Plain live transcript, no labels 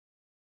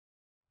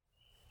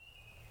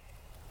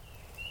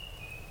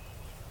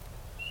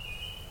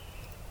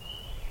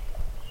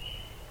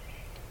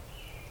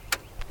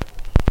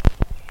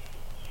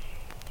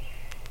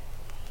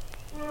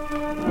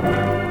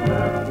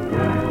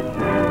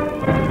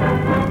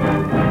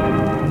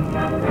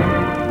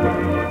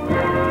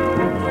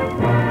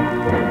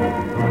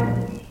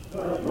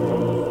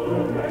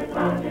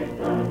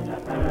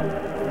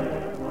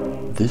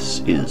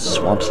This is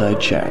Swampside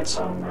Chats,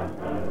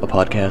 a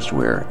podcast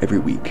where every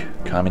week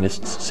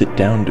communists sit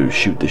down to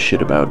shoot the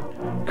shit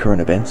about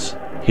current events,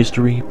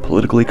 history,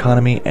 political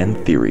economy, and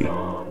theory.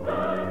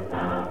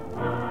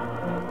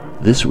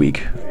 This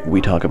week,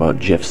 we talk about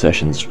Jeff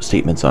Sessions'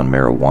 statements on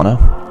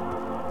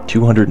marijuana,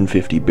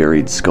 250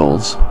 buried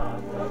skulls,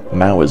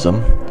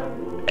 Maoism,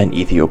 an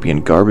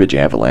Ethiopian garbage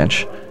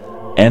avalanche,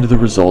 and the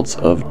results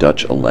of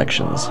Dutch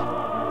elections.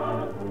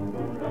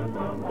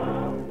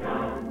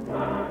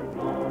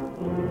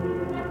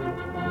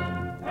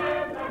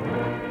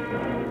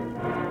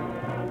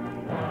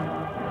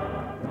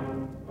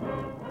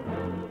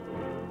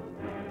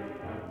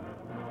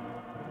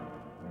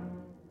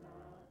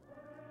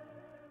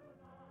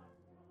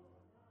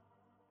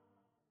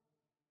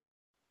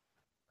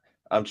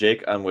 I'm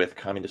Jake. I'm with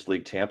Communist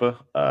League Tampa.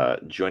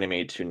 Joining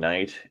me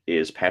tonight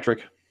is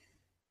Patrick.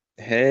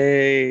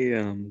 Hey,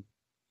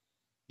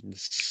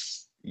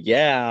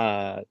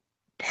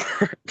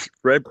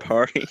 Red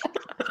Party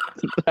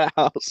in the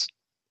house.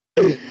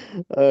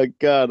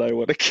 God, I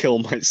want to kill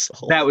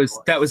myself. That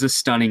was a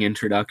stunning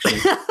introduction.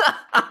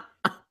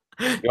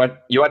 You want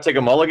to take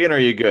a mulligan, or are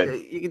you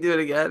good? You can do it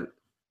again.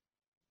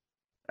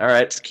 All right.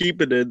 Let's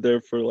keep it in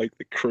there for like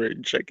the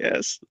cringe, I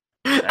guess.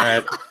 All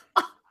right.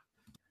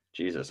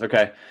 Jesus.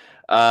 Okay.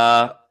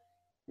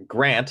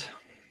 Grant.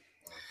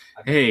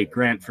 Hey,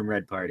 Grant from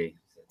Red Party.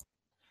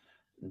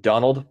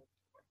 Donald.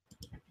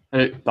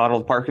 Hey,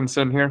 Donald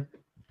Parkinson here.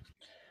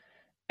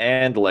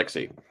 And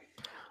Lexi.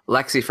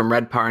 Lexi from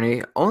Red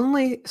Party,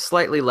 only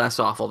slightly less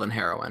awful than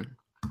heroin.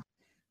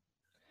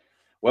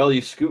 Well,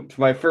 you scooped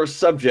my first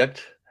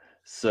subject.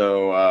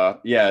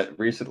 So,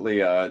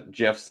 recently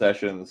Jeff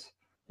Sessions,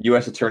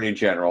 U.S. Attorney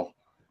General,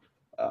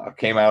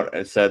 came out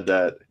and said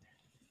that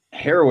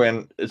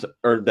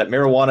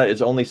marijuana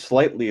is only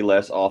slightly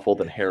less awful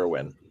than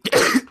heroin.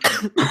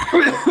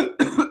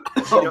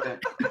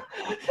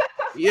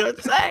 You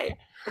don't say.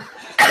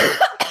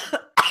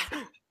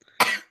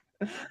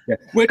 Yeah.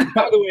 Which,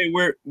 by the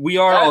way, we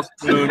are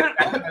also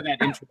how that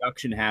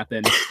introduction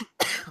happened.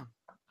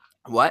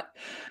 What?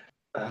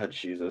 Oh,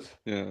 Jesus.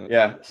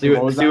 Yeah. See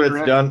what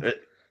it's done.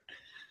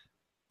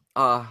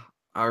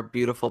 Our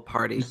beautiful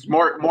party. There's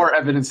more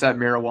evidence that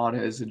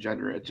marijuana is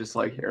degenerate, just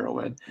like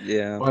heroin.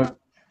 Yeah. But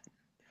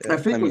I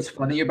think what's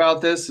funny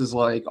about this is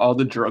like all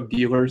the drug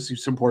dealers who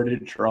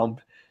supported Trump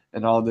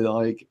and all the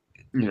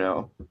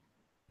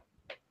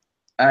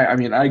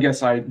I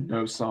guess I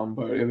know some,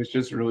 but it was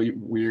just really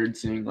weird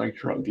seeing like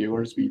drug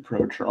dealers be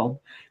pro-Trump.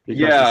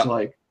 Because it's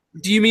like,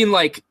 do you mean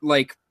like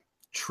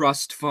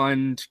trust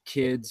fund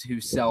kids who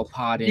sell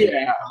pot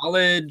in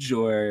college,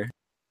 or?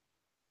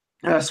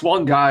 That's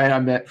one guy I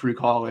met through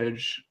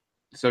college.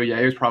 So yeah,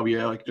 he was probably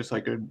just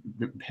like a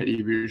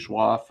petty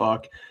bourgeois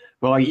fuck.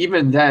 But like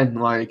even then,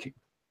 like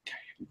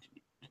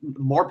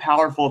more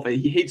powerful if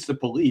he hates the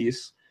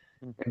police.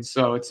 And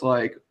so it's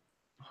like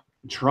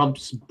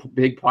Trump's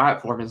big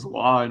platform is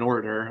law and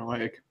order.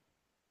 Like,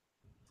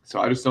 so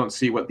I just don't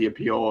see what the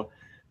appeal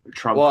of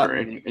Trump or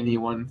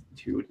anyone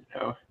to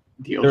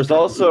deal. There is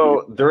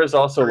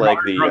also like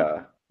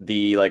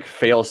the like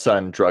fail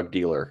son drug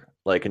dealer,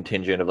 like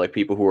contingent of like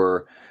people who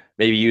are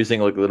maybe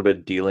using like a little bit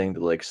of dealing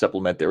to like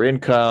supplement their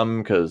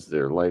income because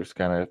their life's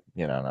kind of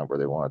not where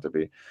they want it to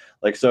be.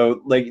 Like,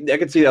 so like I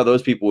could see how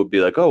those people would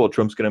be like, oh well,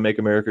 Trump's gonna make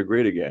America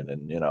great again,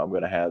 and I'm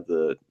gonna have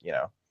the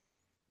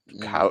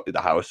the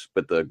house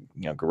with the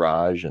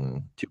garage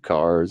and 2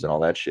 cars and all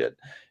that shit,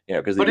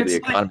 because the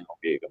economy will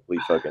be a complete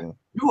fucking.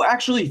 Who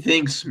actually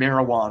thinks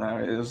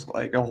marijuana is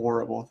like a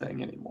horrible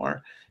thing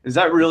anymore? Is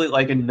that really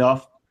like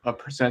enough a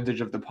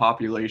percentage of the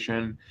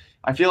population?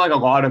 I feel like a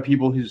lot of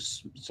people who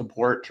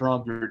support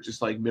Trump are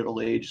just like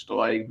middle-aged,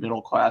 like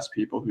middle-class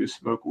people who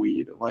smoke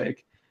weed.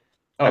 Like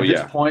at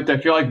this point, I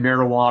feel like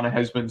marijuana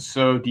has been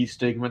so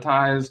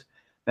destigmatized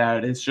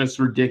that it's just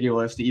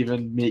ridiculous to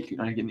even make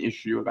like an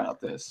issue about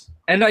this.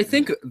 And I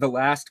think the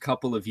last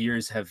couple of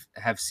years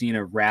have seen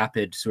a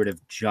rapid sort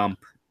of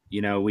jump.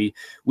 We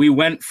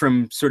went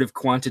from sort of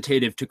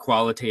quantitative to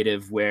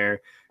qualitative,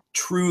 where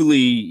truly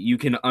you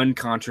can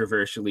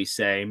uncontroversially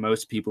say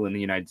most people in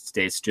the United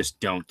States just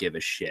don't give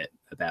a shit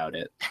about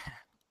it.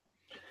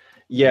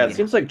 Yeah, it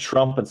seems like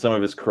Trump and some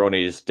of his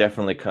cronies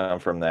definitely come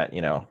from that,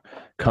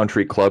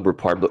 country club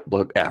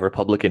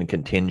Republican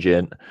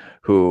contingent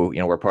who,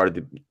 were part of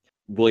the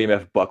William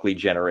F. Buckley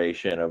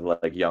generation of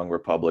like young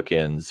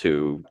Republicans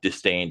who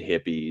disdained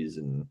hippies,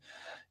 and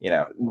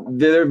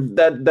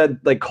that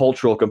like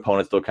cultural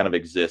component still kind of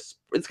exists.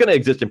 It's going to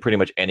exist in pretty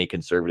much any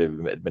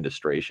conservative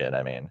administration.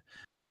 I mean,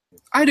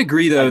 I'd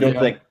agree though. I don't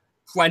think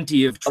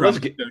plenty of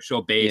Trump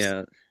social base,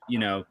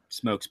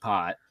 smokes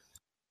pot.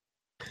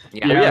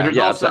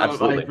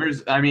 Absolutely.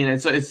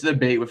 It's a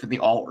debate within the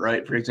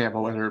alt-right, for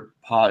example, whether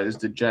pot is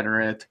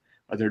degenerate,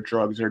 whether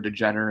drugs are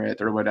degenerate,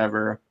 or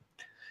whatever.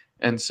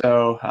 And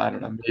so I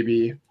don't know.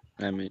 Maybe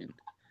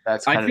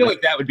that's. I feel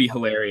like that would be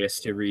hilarious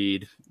to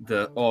read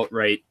the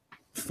alt-right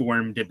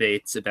forum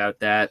debates about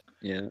that.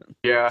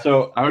 Yeah.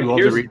 So I would love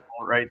to read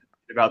alt-right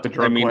about the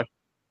drug question.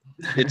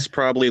 It's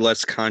probably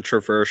less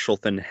controversial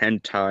than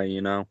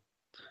hentai,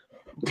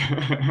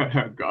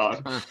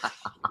 God.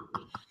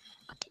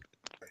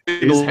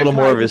 A little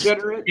more of his.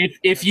 Degenerate?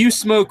 If you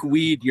smoke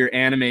weed, your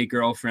anime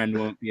girlfriend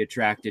won't be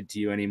attracted to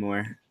you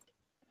anymore.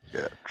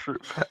 Yeah, true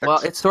facts. Well,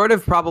 it's sort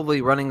of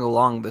probably running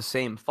along the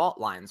same fault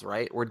lines,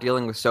 right? We're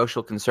dealing with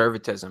social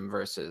conservatism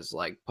versus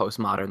like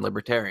postmodern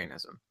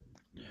libertarianism.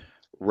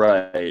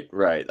 Right,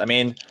 right. I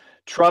mean,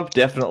 Trump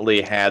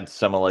definitely had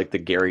some of like the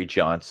Gary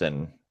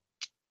Johnson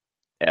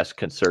esque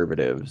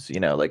conservatives, you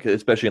know, like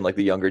especially in like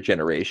the younger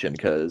generation,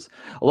 because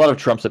a lot of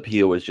Trump's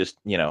appeal was just,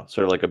 you know,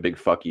 sort of like a big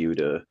fuck you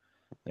to,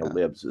 you know,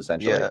 libs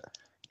essentially.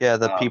 Yeah,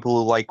 the Um,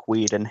 people who like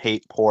weed and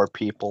hate poor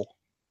people.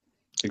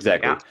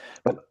 Exactly. Yeah.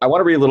 But I want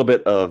to read a little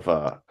bit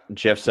of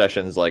Jeff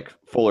Sessions' like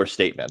fuller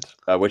statement,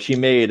 which he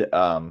made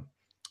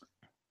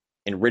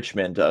in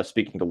Richmond,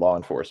 speaking to law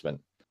enforcement.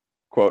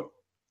 Quote,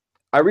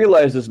 I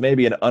realize this may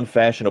be an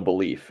unfashionable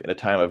belief in a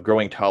time of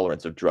growing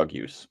tolerance of drug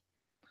use,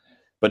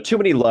 but too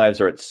many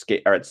lives are at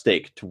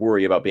stake to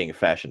worry about being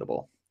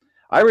fashionable.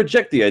 I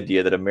reject the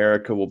idea that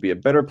America will be a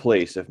better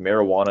place if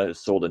marijuana is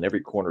sold in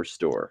every corner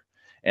store.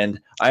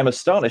 And I am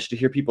astonished to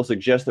hear people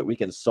suggest that we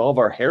can solve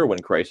our heroin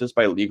crisis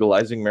by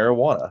legalizing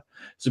marijuana,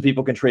 so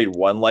people can trade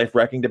one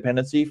life-wrecking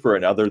dependency for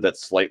another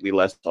that's slightly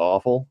less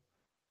awful.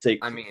 Say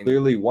I mean-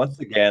 clearly once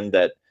again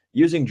that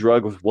using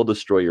drugs will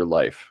destroy your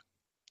life.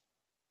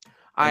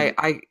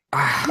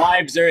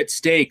 Lives are at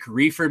stake.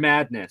 Reefer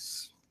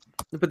madness.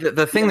 But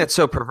the thing that's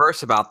so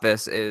perverse about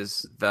this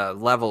is the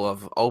level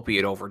of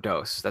opiate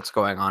overdose that's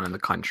going on in the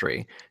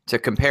country. To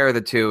compare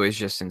the two is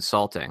just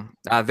insulting.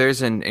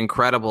 There's an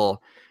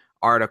incredible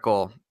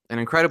article, an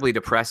incredibly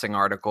depressing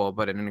article,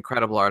 but an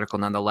incredible article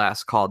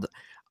nonetheless, called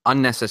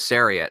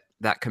Unnecessariate,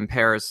 that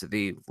compares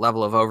the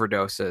level of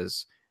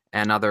overdoses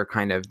and other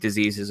kind of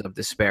diseases of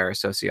despair,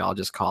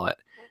 sociologists call it,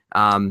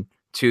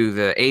 to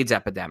the AIDS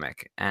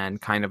epidemic,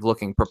 and kind of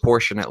looking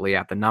proportionately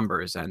at the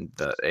numbers, and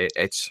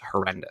it's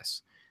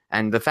horrendous.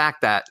 And the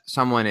fact that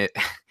someone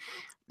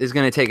is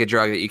going to take a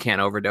drug that you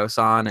can't overdose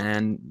on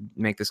and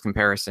make this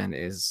comparison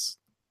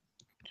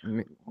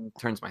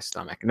turns my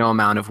stomach. No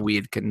amount of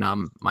weed can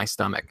numb my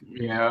stomach.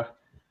 Yeah.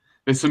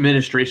 This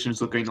administration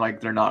is looking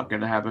like they're not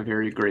going to have a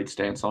very great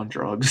stance on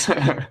drugs.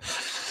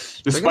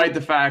 Despite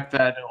the fact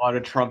that a lot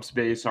of Trump's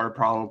base are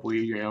probably,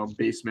 you know,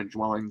 basement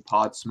dwelling,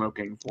 pot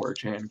smoking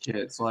 4chan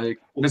kids. Like,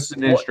 this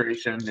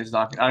administration is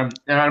not.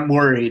 I'm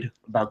worried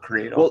about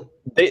Kratom. Well,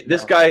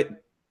 this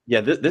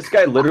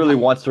guy literally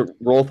wants to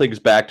roll things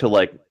back to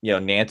like, you know,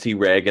 Nancy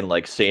Reagan,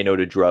 like say no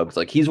to drugs.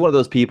 Like he's one of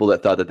those people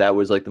that thought that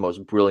was like the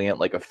most brilliant,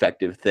 like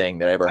effective thing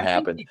that ever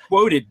happened. He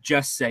quoted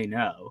 "Just Say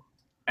No"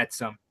 at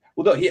some.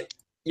 Well,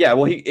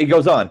 no, he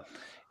goes on.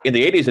 In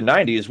the 80s and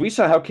 90s, we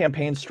saw how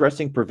campaigns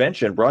stressing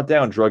prevention brought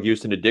down drug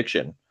use and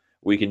addiction.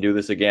 We can do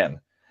this again.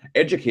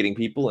 Educating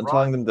people and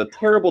telling them the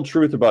terrible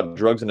truth about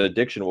drugs and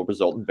addiction will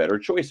result in better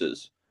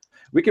choices.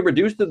 We can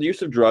reduce the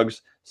use of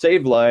drugs,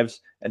 save lives,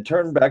 and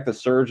turn back the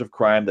surge of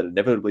crime that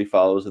inevitably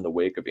follows in the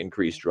wake of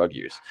increased drug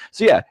use.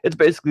 So yeah, it's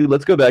basically,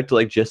 let's go back to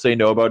like just say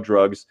no about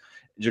drugs,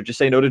 just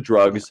say no to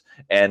drugs,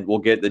 and we'll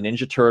get the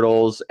Ninja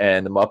Turtles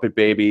and the Muppet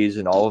Babies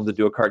and all of them to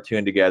do a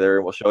cartoon together,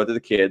 and we'll show it to the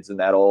kids, and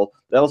that'll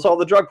solve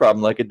the drug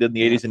problem like it did in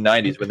the 80s and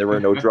 90s when there were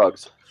no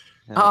drugs.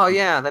 Oh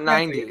yeah, the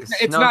 90s.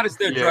 It's not as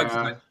though drugs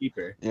got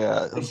cheaper.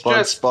 Yeah, It's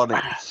Bugs just- Bunny.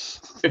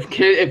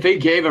 If they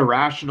gave a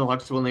rational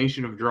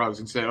explanation of drugs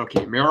and said,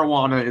 okay,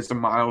 marijuana is a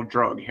mild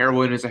drug,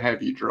 heroin is a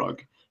heavy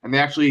drug, and they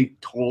actually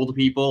told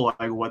people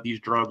like what these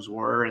drugs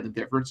were and the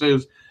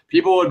differences,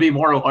 people would be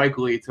more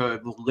likely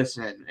to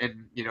listen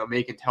and, you know,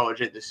 make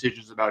intelligent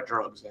decisions about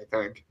drugs, I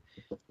think,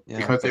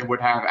 because they would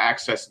have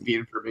access to the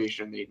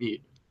information they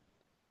need.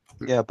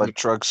 Yeah, but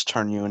drugs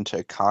turn you into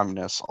a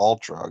communist. All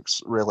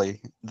drugs,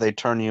 really, they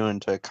turn you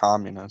into a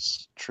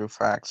communist. True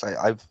facts.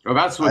 Well,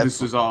 that's what I've-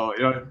 this is all.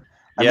 You know,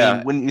 I Yeah.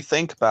 mean, when you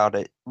think about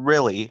it,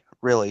 really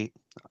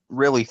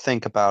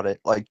think about it,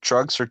 like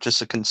drugs are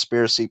just a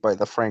conspiracy by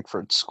the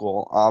Frankfurt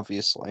School,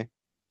 obviously.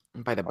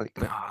 By the Like-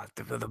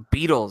 the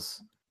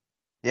Beatles.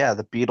 Yeah,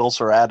 the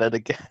Beatles are at it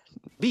again.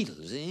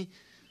 Beatles, eh?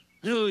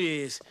 Oh,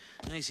 yes.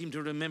 I seem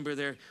to remember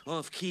their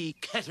off-key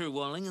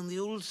caterwauling on the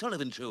old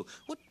Sullivan Show.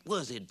 What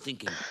was Ed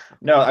thinking?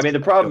 No, I mean, the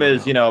problem don't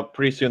is, you know,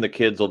 pretty soon the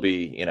kids will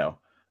be, you know,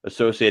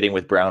 associating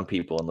with brown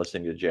people and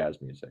listening to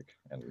jazz music.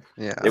 And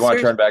Yeah. they want to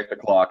Seriously. turn back the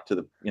clock to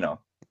the, you know.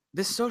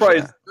 This social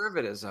Right.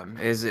 conservatism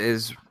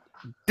is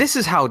this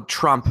is how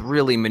Trump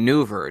really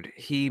maneuvered.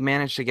 He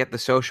managed to get the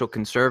social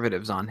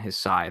conservatives on his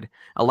side.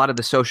 A lot of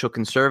the social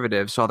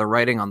conservatives saw the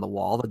writing on the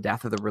wall, the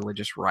death of the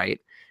religious right,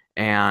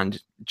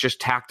 and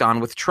just tacked on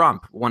with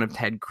Trump. One of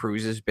Ted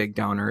Cruz's big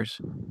donors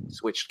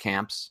switched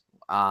camps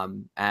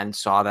and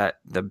saw that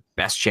the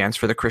best chance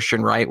for the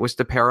Christian right was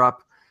to pair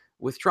up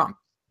with Trump.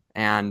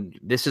 And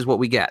this is what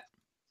we get.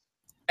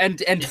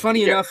 And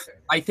funny enough,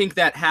 I think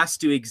that has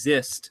to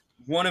exist.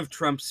 One of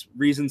Trump's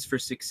reasons for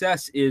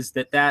success is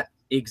that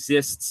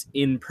exists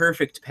in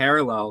perfect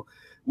parallel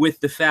with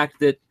the fact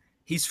that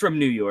he's from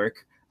New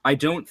York. I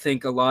don't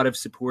think a lot of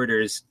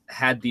supporters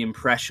had the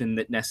impression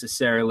that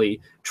necessarily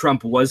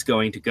Trump was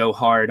going to go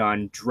hard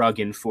on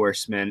drug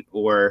enforcement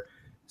or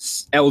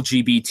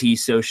LGBT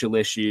social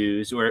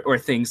issues or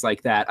things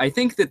like that. I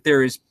think that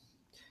there is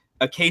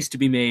a case to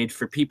be made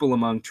for people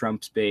among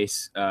Trump's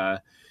base,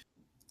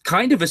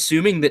 kind of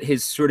assuming that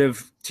his sort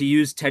of, to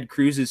use Ted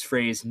Cruz's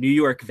phrase, New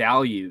York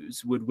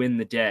values would win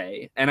the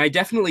day. And I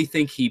definitely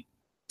think he,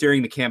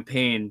 during the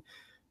campaign,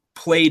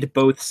 played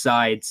both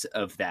sides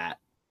of that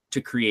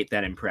to create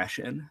that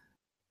impression.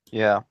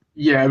 Yeah.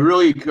 Yeah, it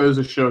really goes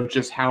to show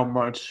just how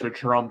much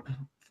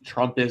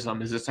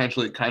Trumpism is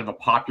essentially kind of a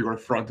popular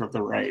front of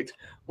the right,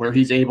 where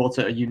he's able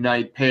to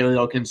unite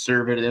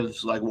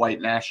paleo-conservatives, like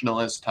white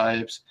nationalist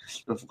types,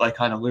 with like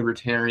kind of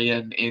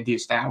libertarian,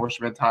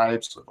 anti-establishment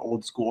types, with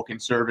old school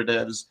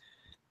conservatives,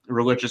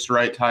 religious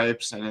right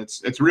types, and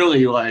it's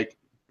really like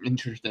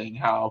interesting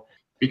how,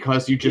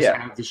 because you just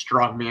have the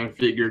strongman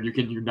figure, you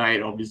can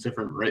unite all these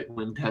different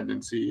right-wing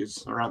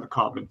tendencies around the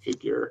common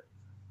figure.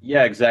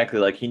 Yeah, exactly.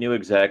 Like he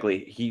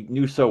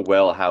knew so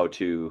well how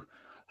to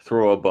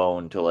throw a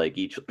bone to like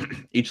each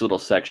little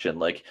section.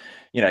 Like,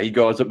 you know, he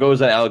goes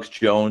on Alex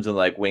Jones and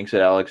like winks at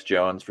Alex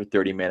Jones for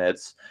 30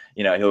 minutes.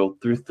 You know,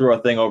 he'll throw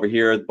a thing over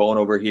here, bone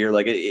over here.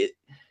 Like he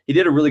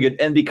did a really good,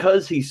 and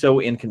because he's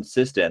so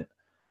inconsistent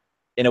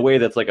in a way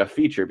that's like a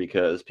feature,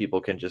 because people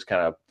can just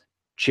kind of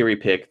cherry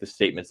pick the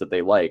statements that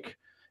they like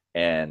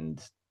and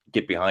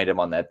get behind him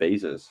on that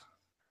basis.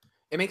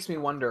 It makes me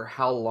wonder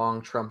how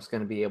long Trump's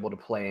going to be able to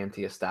play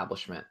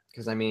anti-establishment.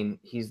 Because, I mean,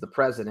 he's the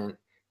president.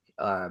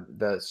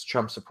 The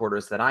Trump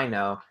supporters that I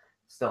know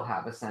still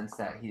have a sense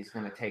that he's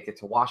going to take it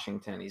to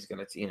Washington. He's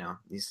going to, you know,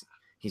 he's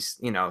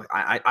you know,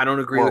 I don't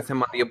agree with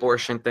him on the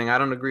abortion thing. I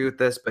don't agree with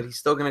this, but he's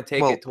still going to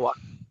take it to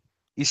Washington.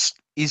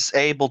 He's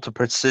able to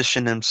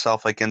position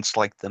himself against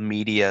like the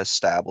media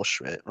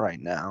establishment right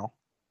now.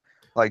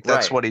 Like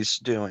that's what he's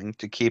doing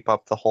to keep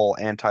up the whole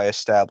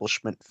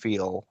anti-establishment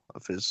feel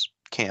of his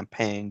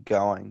campaign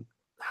going.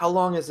 How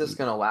long is this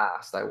going to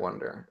last, I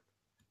wonder?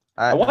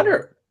 I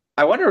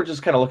wonder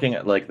just kind of looking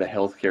at like the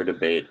healthcare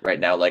debate right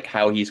now, like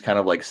how he's kind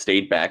of like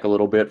stayed back a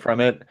little bit from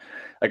it.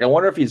 Like I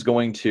wonder if he's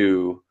going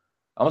to,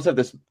 I almost have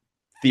this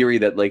theory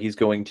that like he's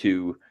going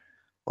to,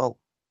 well,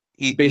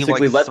 he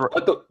basically like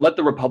let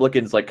the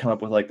Republicans like come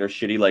up with like their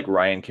shitty like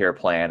Ryan Care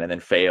plan and then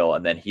fail,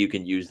 and then he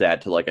can use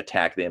that to like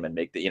attack them and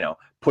make the, you know,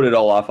 put it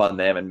all off on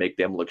them and make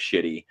them look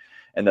shitty,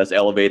 and thus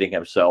elevating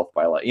himself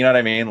by like, you know what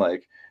I mean?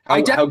 Like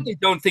I definitely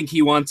don't think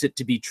he wants it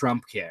to be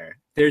Trump care.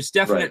 There's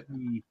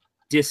definitely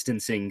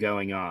distancing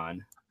going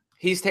on.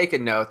 He's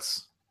taking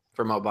notes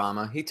from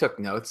Obama. He took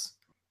notes.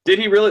 Did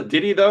he really?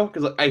 Did he though?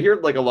 Because I hear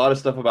like a lot of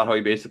stuff about how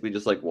he basically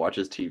just like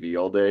watches TV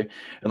all day,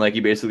 and like he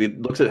basically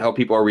looks at how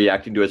people are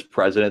reacting to his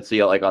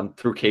presidency, like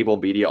through cable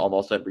media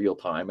almost at real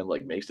time, and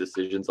like makes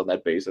decisions on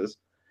that basis.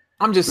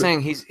 I'm just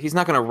saying he's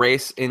not going to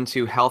race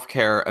into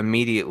healthcare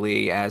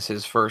immediately as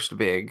his first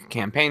big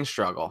campaign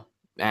struggle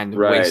and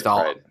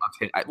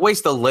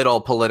waste a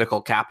little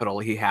political capital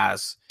he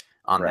has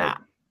on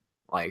that.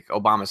 Like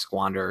Obama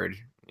squandered,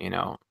 you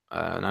know,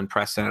 an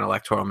unprecedented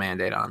electoral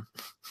mandate on.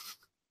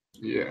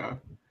 Yeah.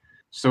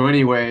 So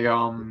anyway,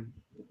 I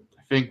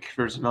think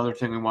there's another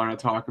thing we want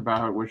to talk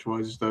about, which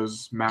was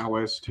those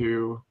Maoists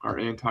who are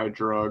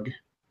anti-drug.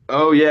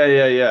 Oh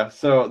yeah.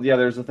 So yeah,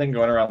 there's a thing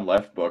going around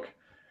Left Book.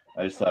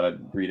 I just thought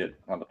I'd read it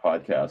on the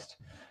podcast.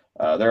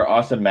 There are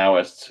awesome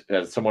Maoists,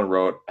 as someone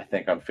wrote, I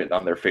think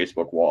on their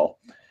Facebook wall.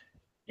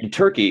 In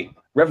Turkey,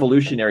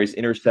 revolutionaries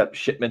intercept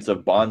shipments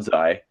of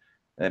bonsai,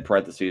 and in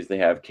parentheses they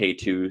have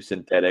K2,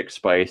 synthetic,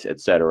 spice,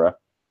 etc.,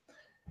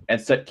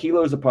 and set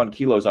kilos upon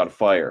kilos on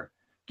fire,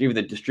 giving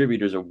the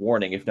distributors a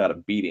warning, if not a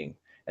beating,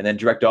 and then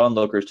direct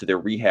onlookers to their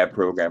rehab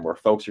program where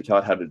folks are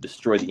taught how to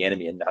destroy the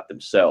enemy and not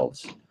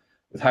themselves.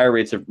 With higher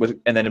rates of,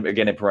 and then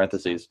again in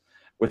parentheses,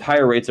 with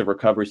higher rates of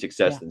recovery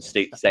success than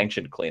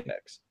state-sanctioned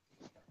clinics.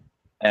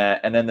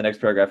 And then the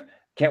next paragraph,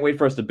 can't wait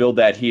for us to build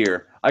that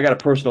here. I got a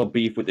personal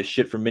beef with this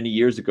shit from many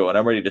years ago, and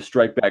I'm ready to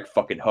strike back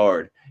fucking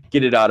hard.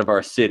 Get it out of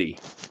our city.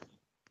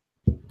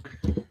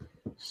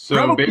 So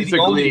Probably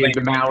basically,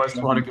 the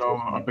Maoists want to go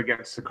up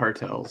against the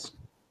cartels.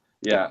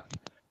 Yeah.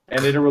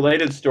 And in a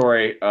related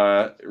story,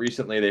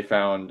 recently they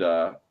found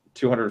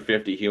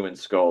 250 human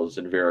skulls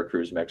in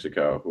Veracruz,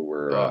 Mexico, who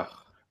were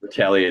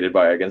retaliated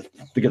by against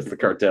the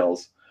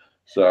cartels.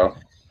 So,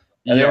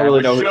 and they don't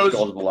really know who the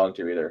skulls belong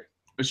to either.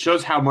 It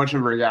shows how much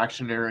of a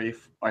reactionary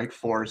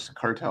force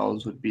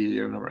cartels would be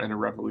in a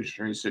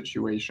revolutionary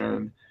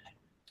situation.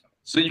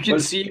 So you can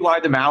see why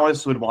the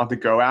Maoists would want to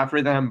go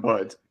after them,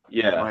 but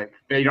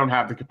they don't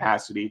have the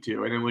capacity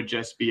to, and it would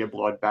just be a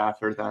bloodbath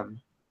for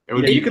them. It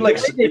would you can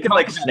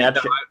snap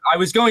it. I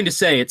was going to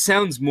say it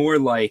sounds more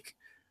like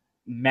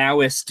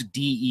Maoist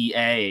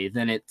DEA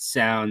than it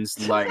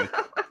sounds like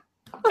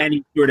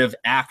any sort of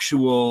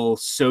actual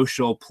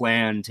social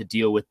plan to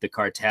deal with the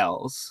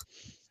cartels.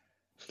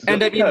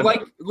 And I mean,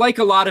 like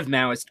a lot of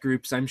Maoist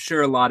groups, I'm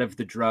sure a lot of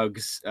the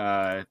drugs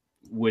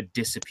would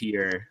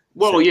disappear.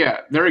 Well,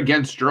 yeah, they're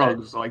against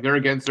drugs. Like they're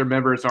against their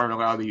members aren't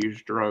allowed to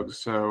use drugs.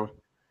 So,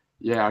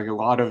 yeah, a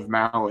lot of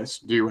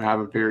Maoists do have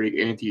a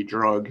very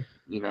anti-drug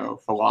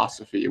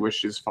philosophy,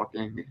 which is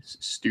fucking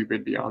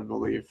stupid beyond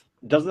belief.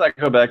 Doesn't that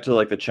go back to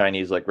like the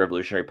Chinese like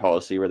revolutionary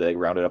policy where they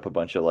rounded up a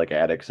bunch of like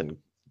addicts and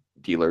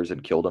dealers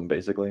and killed them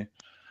basically?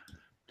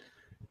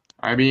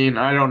 I mean,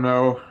 I don't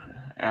know.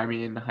 I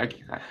mean, I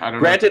don't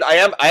Granted, know.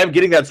 I am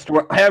getting that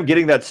story. I am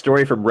getting that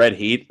story from Red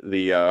Heat,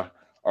 the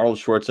Arnold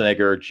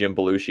Schwarzenegger, Jim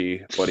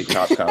Belushi buddy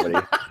cop comedy.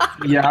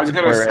 Yeah, I was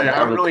gonna Where- say I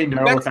don't really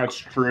know if that's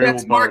true,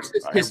 that's but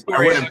Marxist I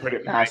history. wouldn't put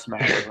it past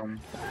Maoism.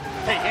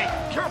 Hey,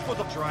 careful with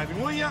the driving,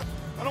 will ya?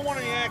 I don't want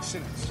any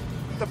accidents.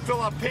 I have to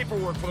fill out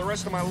paperwork for the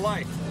rest of my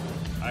life.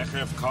 I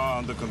have car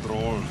under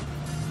control.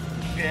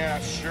 Yeah,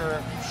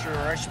 sure.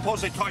 I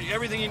suppose they taught you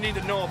everything you need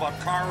to know about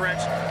car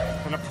wrecks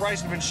and the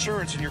price of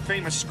insurance in your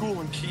famous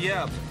school in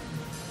Kiev.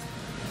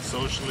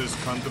 Socialist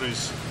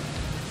countries,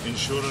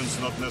 insurance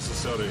not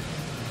necessary.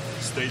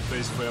 State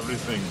pays for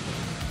everything.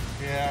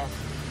 Yeah.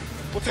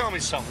 Well, tell me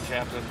something,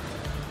 Captain.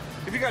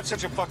 If you got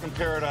such a fucking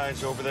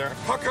paradise over there,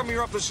 how come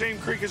you're up the same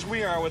creek as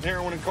we are with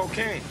heroin and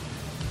cocaine?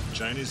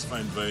 Chinese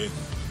find way.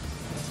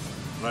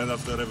 Right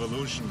after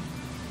revolution,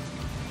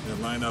 they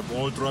line up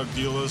all drug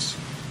dealers,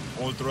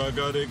 all drug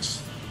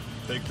addicts,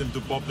 take them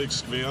to public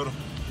square,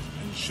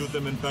 and shoot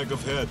them in back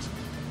of head.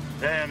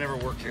 Yeah, never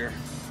worked here.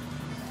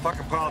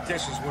 Fucking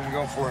politicians wouldn't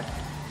go for it.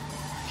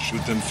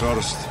 Shoot them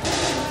first.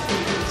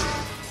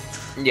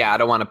 Yeah, I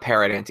don't want to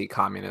parrot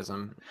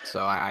anti-communism,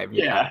 so I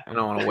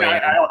don't want to weigh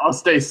in. I'll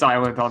stay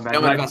silent on that.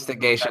 No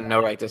investigation,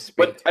 no right to speak.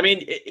 But I mean,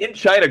 in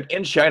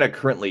China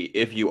currently,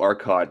 if you are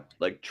caught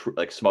like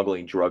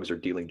smuggling drugs or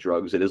dealing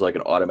drugs, it is like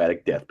an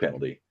automatic death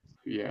penalty.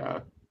 Yeah,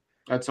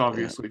 that's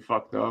obviously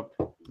fucked up.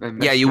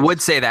 And Yeah, that's you just-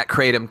 would say that,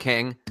 Kratom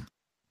King.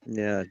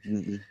 Yeah.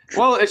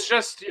 Well, it's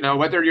just,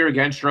 whether you're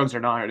against drugs or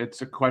not,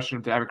 it's a question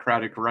of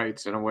democratic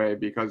rights in a way,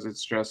 because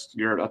it's just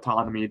your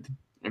autonomy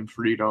and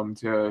freedom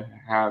to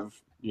have,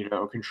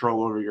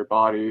 control over your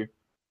body.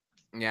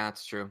 Yeah,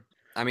 it's true.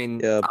 I mean,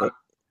 Yeah, but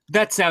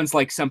That sounds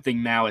like something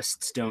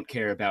Maoists don't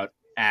care about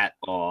at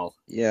all.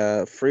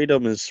 yeah,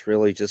 freedom is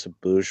really just a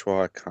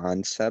bourgeois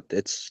concept.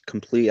 It's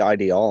complete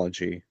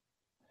ideology.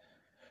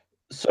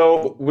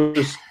 So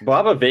was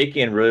Bob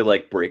Avakian really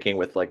like breaking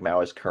with like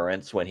Maoist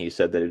currents when he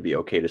said that it'd be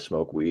okay to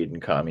smoke weed in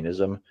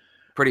communism?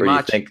 pretty Or you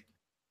much. think?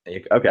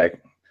 Okay.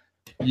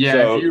 Yeah,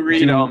 So, if you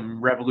read do-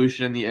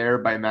 Revolution in the Air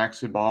by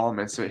Max Baum,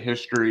 it's a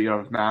history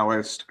of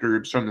Maoist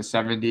groups from the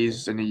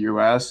 70s in the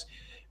US.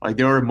 Like,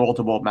 there were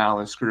multiple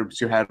Maoist groups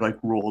who had like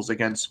rules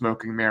against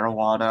smoking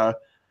marijuana,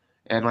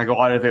 and like a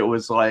lot of it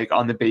was like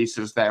on the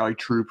basis that like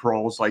true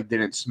proles like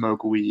didn't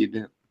smoke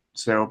weed,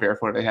 so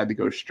therefore they had to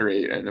go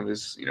straight, and it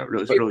was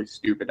really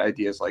stupid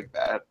ideas like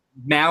that.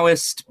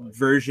 Maoist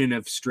version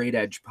of straight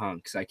edge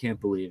punks. I can't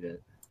believe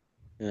it.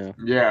 Yeah.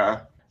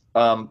 Yeah,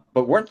 But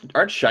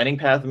aren't Shining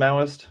Path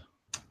Maoist?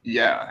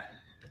 yeah.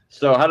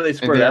 So how do they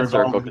square they're that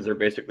circle? involved- Because they're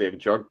basically a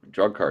drug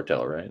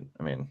cartel, right?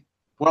 I mean,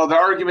 Well, the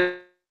argument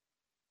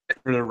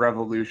for the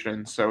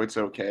revolution, so it's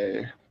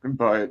okay,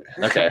 but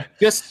okay.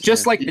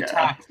 Just like the Yeah.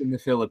 tax in the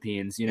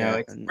Philippines, Yeah,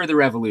 it's and- for the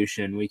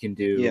revolution we can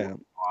do Yeah,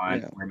 on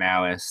yeah. we're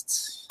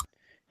Maoists.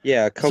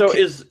 Yeah, So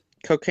is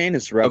cocaine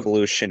is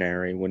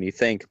revolutionary when you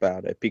think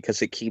about it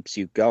because it keeps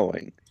you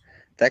going.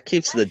 That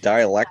keeps the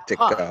dialectic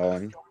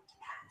going.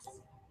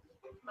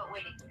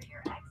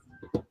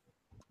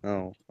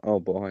 Oh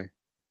boy.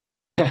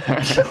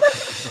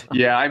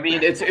 yeah, I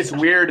mean it's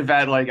weird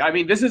that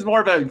this is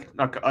more of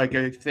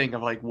a thing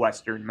of like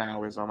Western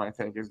Maoism. I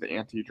think is the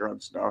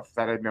anti-drug stuff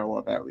that I know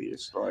of, at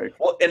least. Like,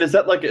 well, and is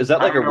that like I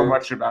don't know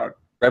much about.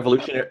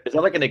 revolutionary? Is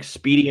that like an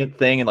expedient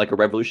thing in like a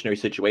revolutionary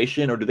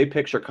situation, or do they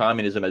picture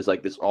communism as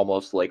like this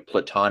almost like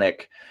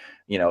platonic,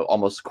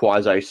 almost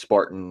quasi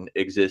Spartan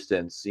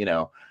existence?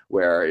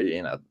 Where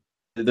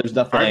there's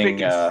nothing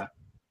it's-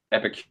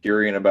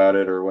 Epicurean about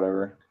it or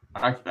whatever.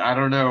 I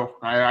don't know.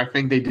 I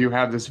think they do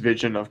have this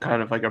vision of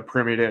kind of like a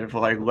primitive,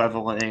 like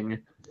leveling,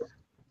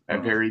 a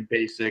very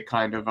basic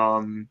kind of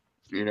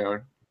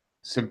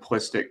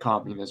simplistic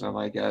communism.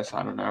 I guess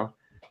I don't know.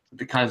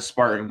 The kind of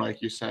Spartan,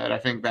 like you said. I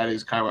think that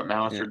is kind of what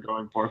Maoists are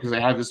going for, because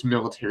they have this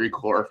military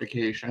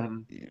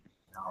glorification.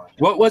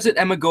 What was it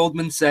Emma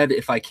Goldman said?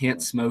 If I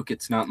can't smoke,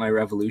 it's not my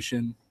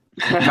revolution.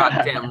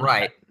 Goddamn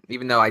right.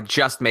 Even though I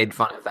just made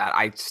fun of that,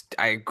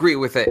 I agree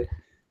with it.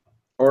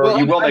 Or Well,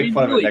 you will I make mean,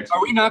 fun of really, it next are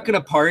we week. not going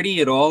to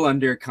party at all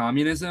under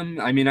communism?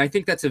 I mean, I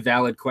think that's a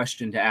valid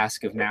question to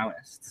ask of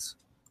Maoists.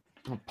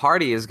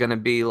 Party is going to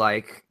be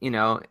like,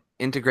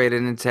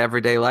 integrated into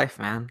everyday life,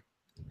 man.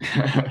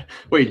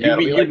 Wait, Yeah,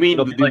 you mean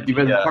it'll be like the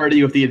the,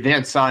 party with the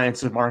advanced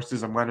science of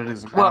Marxism,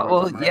 Leninism? Well,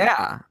 Maoism, right?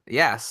 yeah.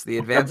 Yes, the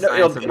advanced No,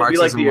 science of it'll be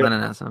like Marxism the,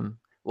 Leninism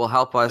will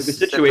help us Like the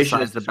situation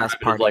synthesize is the best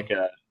described as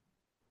party.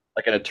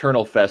 like an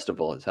eternal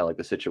festival is how like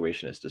the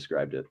Situationists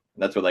described it.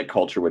 And that's what like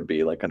culture would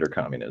be like under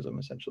communism,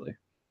 essentially.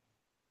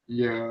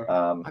 Yeah.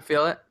 Um, I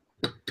feel it.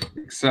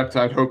 Except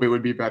I'd hope it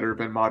would be better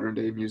than modern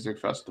day music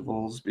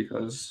festivals,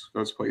 because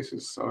those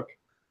places suck.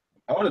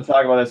 I want to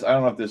talk about this. I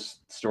don't know if this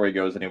story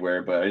goes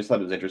anywhere, but I just thought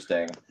it was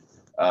interesting.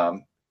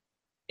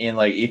 In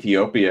like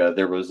Ethiopia,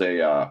 there was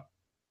a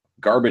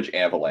garbage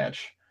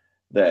avalanche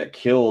that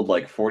killed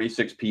like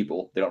 46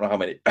 people. They don't know how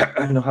many. I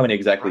don't know how many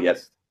exactly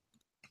yet,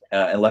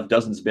 and left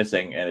dozens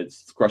missing. And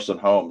it's crushed some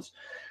homes.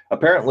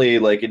 Apparently,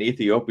 like in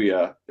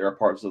Ethiopia, there are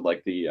parts of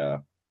like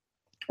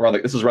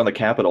this is around the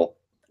capital.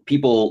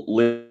 People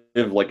live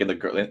like in the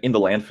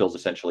landfills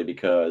essentially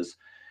because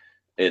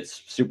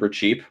it's super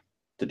cheap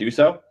to do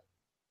so.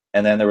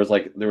 And then there was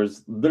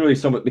literally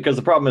so much, because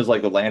the problem is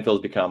like the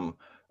landfills become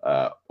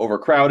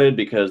overcrowded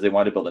because they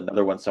wanted to build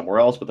another one somewhere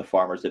else, but the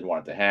farmers didn't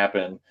want it to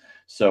happen.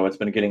 So it's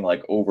been getting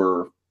like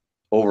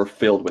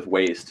overfilled with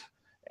waste,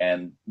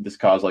 and this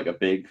caused like a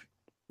big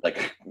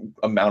like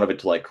amount of it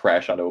to like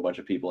crash onto a bunch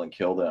of people and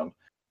kill them.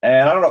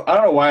 And I don't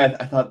know why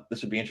I thought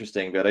this would be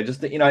interesting, but I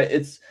just think,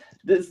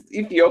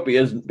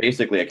 Ethiopia is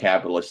basically a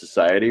capitalist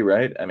society,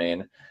 right? I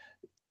mean,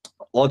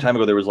 a long time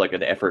ago there was like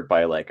an effort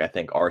by like I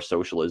think Our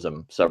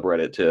Socialism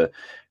subreddit to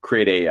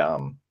create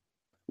a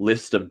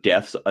list of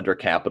deaths under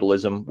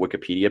capitalism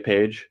Wikipedia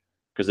page,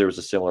 because there was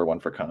a similar one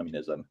for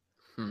communism.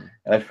 And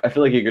I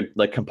feel like you could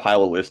like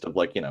compile a list of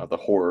like the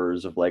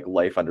horrors of like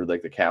life under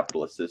like the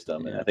capitalist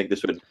system, and I think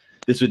this would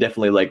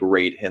definitely like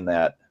rate in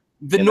that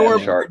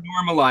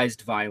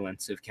normalized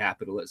violence of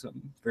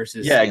capitalism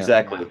versus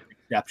exactly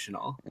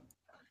exceptional.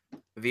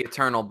 The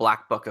eternal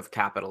black book of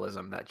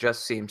capitalism that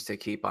just seems to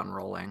keep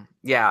unrolling.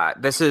 Yeah,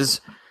 this is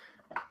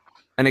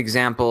an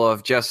example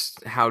of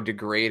just how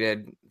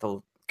degraded the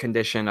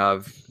condition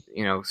of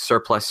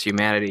surplus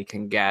humanity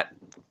can get.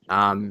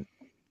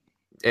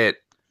 It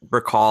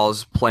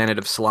recalls Planet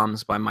of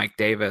Slums by Mike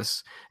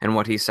Davis and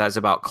what he says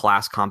about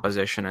class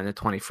composition in the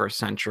 21st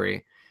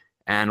century,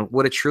 and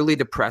what a truly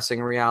depressing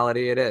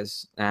reality it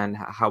is, and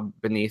how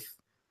beneath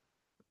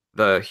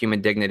the human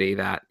dignity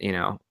that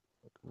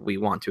we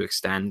want to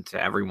extend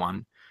to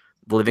everyone,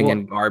 living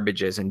in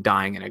garbages and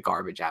dying in a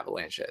garbage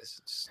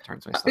avalanches.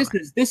 Turns my stomach.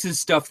 This is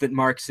stuff that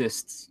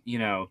Marxists,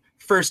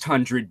 first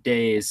 100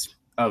 days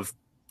of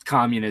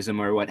communism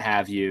or what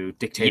have you,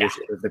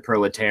 dictatorship of the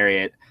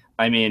proletariat.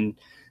 I mean,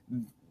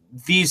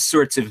 these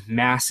sorts of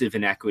massive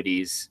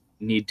inequities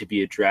need to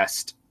be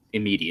addressed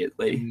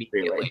immediately.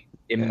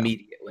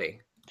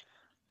 Immediately.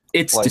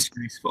 It's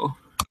disgraceful.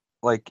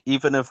 Like,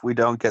 even if we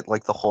don't get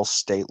like the whole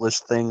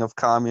stateless thing of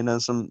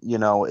communism,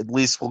 at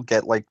least we'll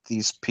get like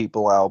these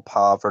people out of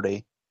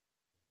poverty.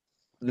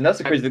 And that's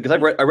the crazy thing,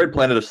 because I read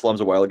Planet of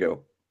Slums a while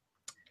ago,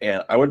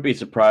 and I wouldn't be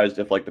surprised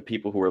if like the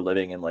people who are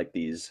living in like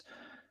these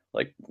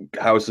like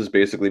houses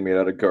basically made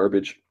out of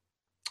garbage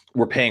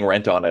were paying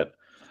rent on it,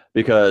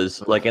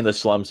 because like in the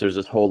slums there's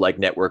this whole like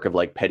network of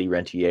like petty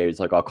rentiers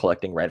like all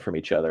collecting rent from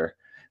each other,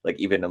 like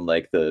even in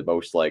like the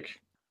most like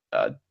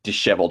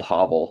disheveled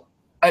hovel.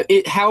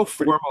 How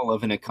formal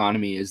of an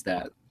economy is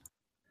that?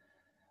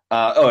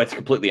 It's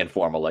completely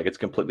informal. Like it's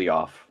completely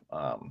off.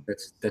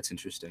 That's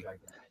interesting.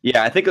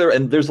 Yeah, I think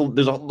there's a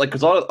like,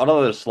 because a lot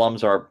of the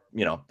slums are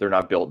they're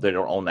not built. They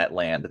don't own that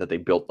land that they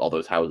built all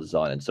those houses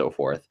on and so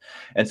forth.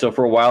 And so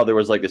for a while there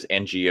was like this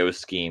NGO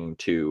scheme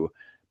to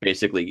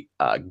basically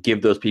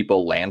give those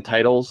people land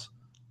titles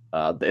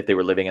if they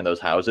were living in those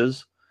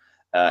houses,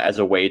 as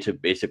a way to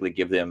basically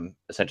give them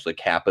essentially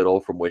capital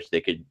from which they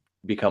could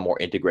become more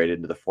integrated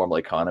into the formal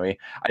economy.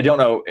 I don't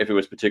know if it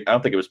was I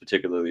don't think it was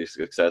particularly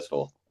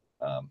successful,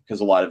 because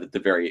a lot of the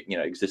very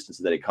existence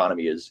of that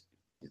economy is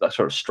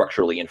sort of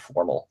structurally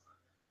informal.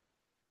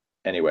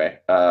 Anyway,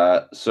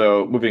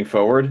 so moving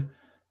forward,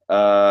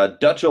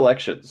 Dutch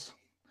elections.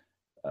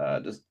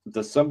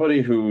 Does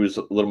somebody who's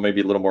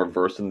maybe a little more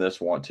versed in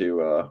this want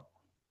to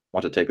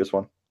take this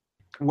one?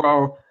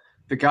 Well,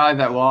 the guy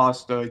that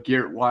lost,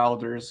 Geert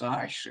Wilders,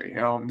 actually,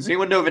 does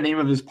anyone know the name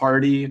of his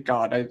party?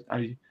 God,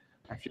 I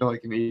feel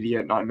like an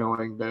idiot not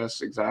knowing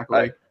this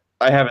exactly.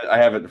 I have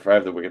the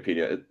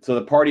Wikipedia. So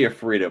the Party of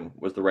Freedom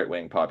was the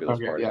right-wing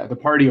populist party. Yeah, the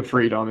Party of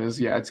Freedom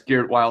it's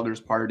Geert Wilders'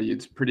 party.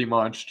 It's pretty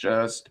much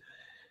just,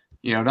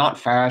 not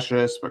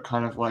fascist, but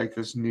kind of like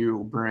this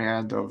new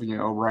brand of,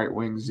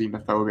 right-wing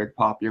xenophobic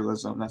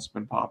populism that's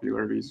been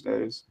popular these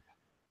days.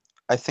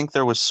 I think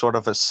there was sort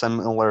of a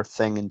similar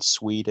thing in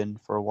Sweden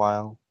for a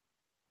while.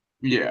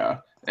 Yeah,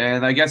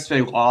 and I guess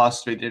they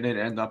lost. They didn't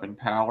end up in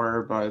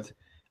power, but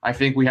I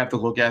think we have to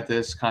look at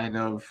this kind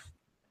of,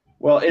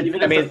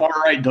 even if the far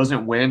right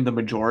doesn't win the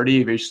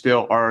majority, they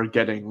still are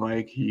getting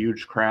like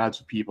huge crowds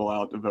of people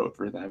out to vote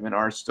for them and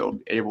are still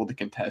able to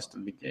contest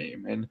in the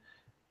game. And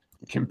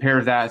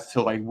compare that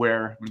to like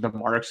where the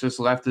Marxist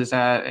left is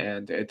at,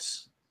 and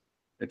it's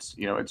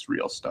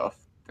real stuff.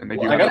 And they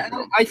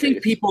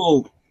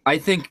I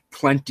think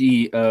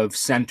plenty of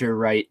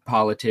center-right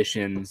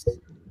politicians,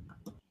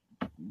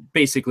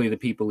 basically the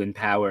people in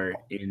power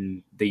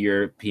in the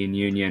European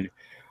Union,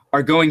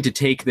 are going to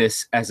take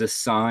this as a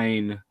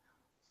sign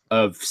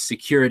of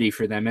security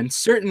for them. And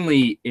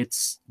certainly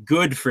it's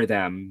good for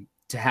them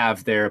to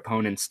have their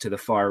opponents to the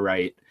far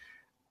right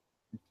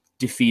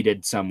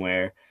defeated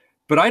somewhere.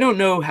 But I don't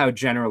know how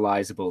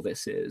generalizable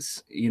this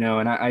is,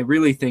 and I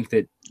really think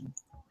that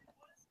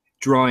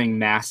drawing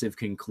massive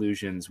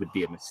conclusions would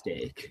be a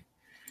mistake.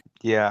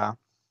 Yeah.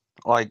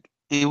 Like,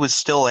 he was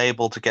still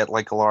able to get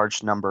like a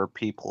large number of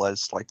people,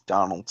 as like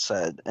Donald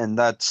said, and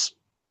that's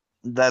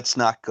that's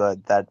not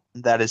good.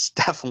 That is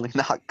definitely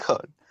not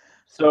good.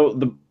 So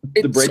the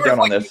It's breakdown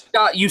on this.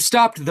 You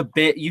stopped the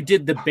bit. You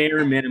did the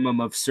bare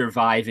minimum of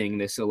surviving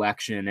this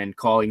election, and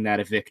calling that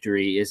a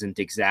victory isn't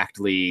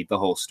exactly the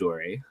whole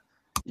story.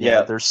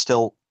 Yeah, there's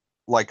still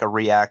like a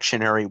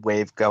reactionary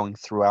wave going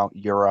throughout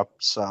Europe.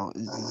 So,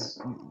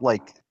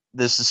 like,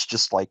 this is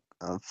just like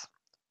a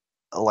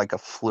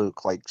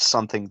fluke, like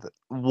something that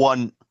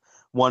one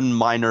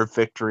minor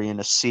victory in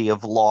a sea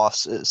of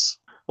losses.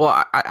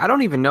 Well, I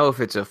don't even know if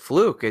it's a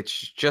fluke.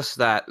 It's just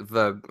that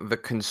the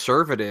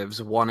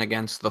conservatives won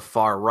against the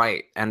far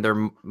right, and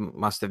there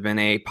must have been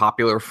a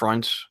popular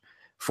front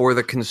for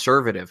the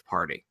conservative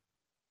party.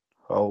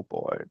 Oh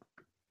boy!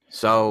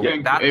 So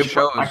that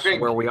shows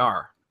where we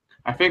are.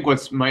 I think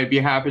what's might be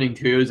happening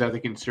too is that the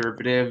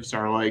conservatives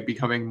are like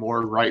becoming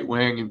more right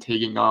wing and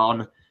taking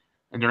on,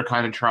 and they're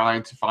kind of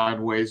trying to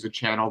find ways to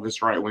channel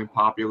this right wing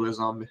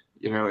populism,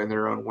 in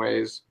their own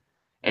ways.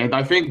 And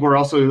I think we're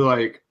also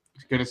like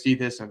going to see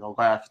this in the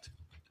left.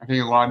 I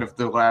think a lot of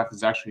the left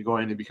is actually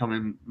going to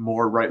becoming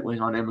more right wing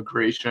on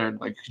immigration,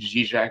 like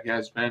Zizek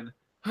has been.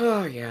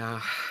 Oh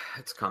yeah,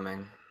 it's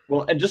coming.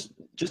 Well, and just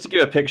to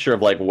give a picture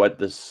of like what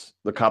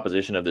the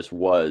composition of this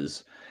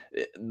was,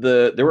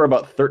 there were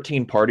about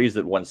 13 parties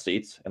that won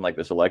seats in like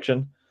this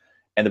election,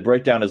 and the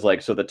breakdown is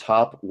like, so the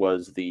top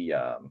was the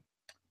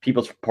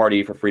People's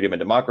Party for Freedom and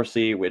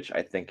Democracy, which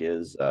I think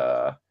is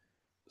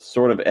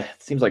sort of, it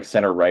seems like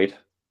center right,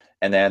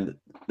 and then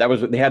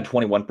they had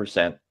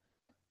 21%.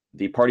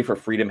 The Party for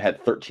Freedom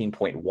had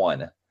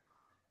 13.1,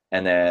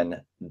 and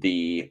then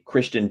the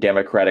Christian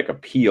Democratic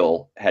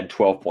Appeal had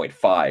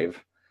 12.5,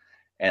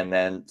 and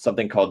then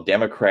something called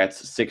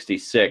Democrats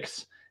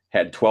 66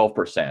 had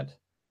 12%.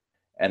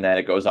 And then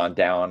it goes on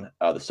down.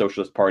 The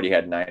Socialist Party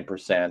had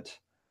 9%.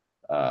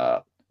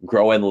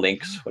 Groen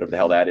Links, whatever the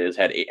hell that is,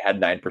 had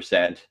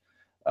 9%.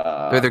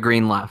 They're the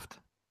Green Left.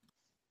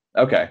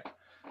 Okay,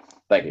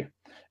 thank you.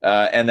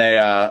 And they,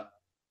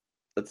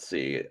 let's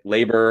see,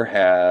 Labor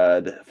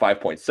had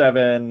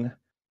 5.7.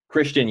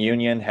 Christian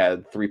Union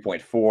had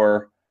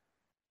 3.4.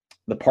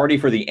 The Party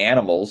for the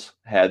Animals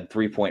had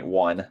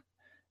 3.1.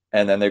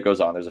 And then there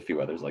goes on. There's a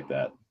few others like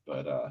that,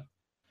 but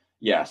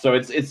yeah, so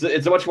it's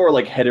a much more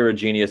like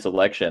heterogeneous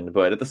election,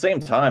 but at the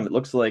same time, it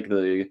looks like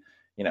the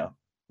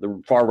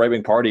far right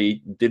wing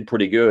party did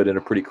pretty good in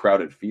a pretty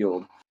crowded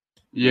field.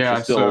 Yeah, which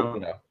is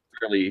still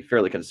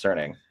fairly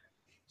concerning.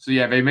 So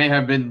yeah, they may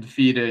have been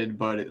defeated,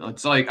 but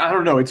it's like, I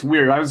don't know, it's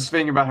weird. I was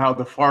thinking about how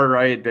the far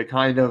right, they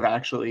kind of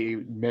actually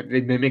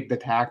they mimic the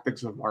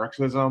tactics of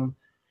Marxism,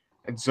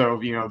 and so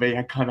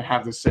they kind of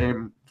have the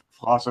same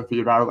philosophy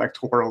about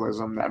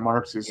electoralism that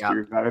Marxists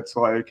do. That it's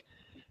like,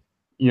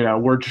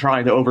 we're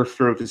trying to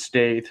overthrow the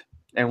state,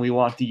 and we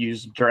want to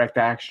use direct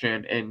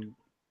action in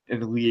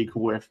league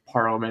with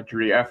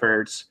parliamentary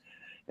efforts.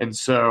 And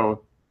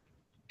so,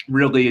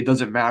 really, it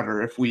doesn't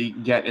matter if we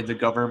get into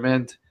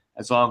government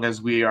as long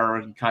as we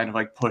are kind of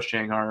like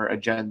pushing our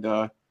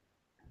agenda.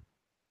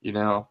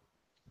 Yeah,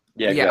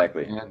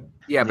 exactly.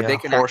 But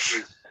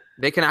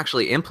they can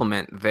actually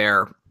implement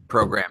their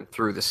program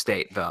through the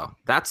state, though.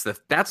 That's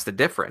the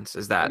difference.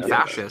 Is that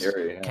fascists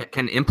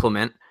can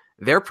implement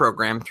their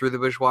program through the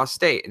bourgeois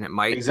state, and it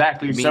might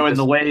exactly. So in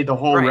the way, the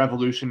whole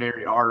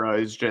revolutionary aura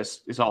is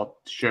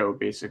all show,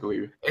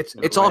 basically.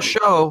 It's all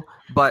show,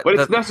 but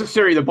it's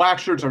necessary. The black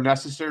shirts are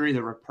necessary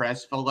to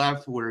repress the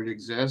left where it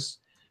exists.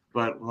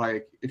 But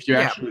like, if you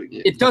actually,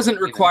 it doesn't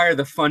require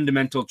the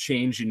fundamental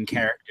change in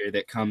character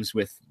that comes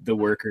with the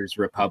workers'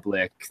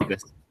 republic, the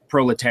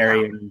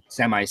proletarian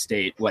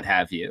semi-state, what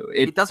have you.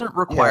 It doesn't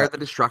require the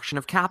destruction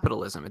of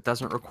capitalism. It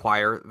doesn't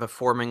require the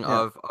forming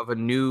of a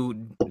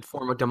new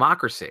form of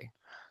democracy.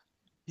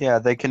 Yeah,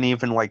 they can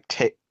even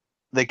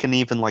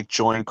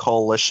join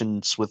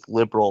coalitions with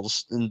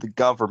liberals in the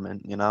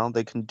government.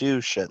 They can do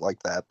shit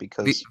like that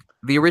because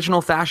the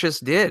original fascists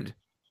did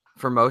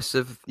for most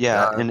of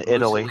in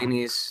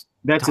Italy.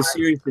 That's a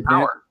serious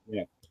power.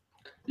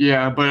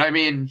 Yeah, but I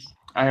mean,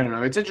 I don't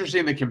know. It's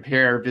interesting to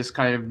compare this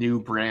kind of new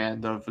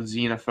brand of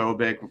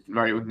xenophobic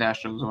right with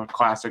nationalism of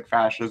classic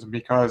fascism,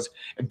 because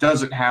it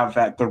doesn't have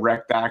that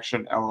direct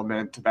action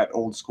element that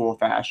old school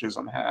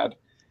fascism had.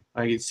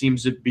 Like, it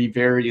seems to be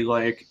very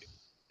like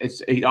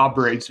it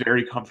operates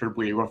very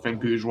comfortably within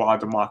bourgeois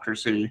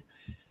democracy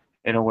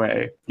in a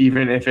way,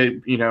 even if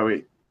it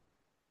it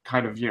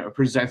kind of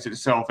presents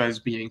itself as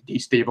being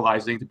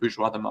destabilizing to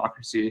bourgeois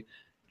democracy.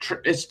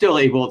 It's still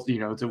able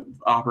to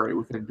operate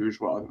within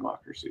bourgeois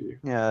democracy.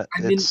 Yeah,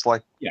 it's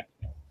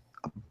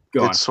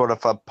sort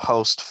of a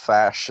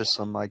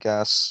post-fascism, I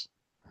guess.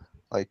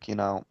 Like,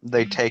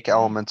 they take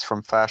elements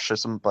from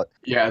fascism, but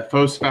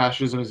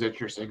post-fascism is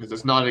interesting because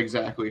it's not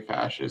exactly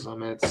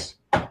fascism. It's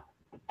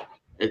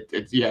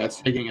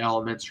taking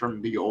elements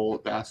from the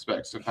old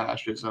aspects of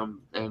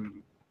fascism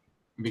and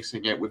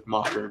mixing it with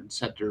modern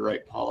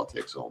center-right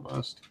politics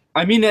almost.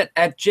 I mean, at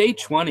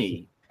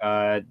J20,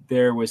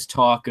 there was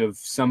talk of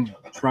some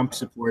Trump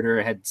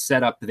supporter had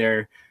set up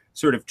their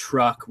sort of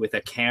truck with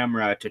a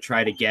camera to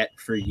try to get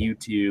for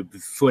YouTube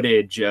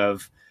footage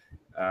of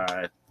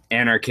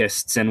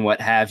anarchists and what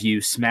have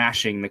you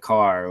smashing the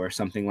car or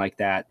something like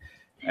that.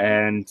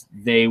 And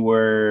they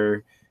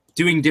were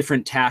doing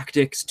different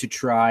tactics to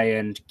try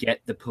and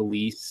get the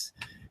police,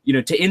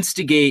 to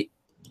instigate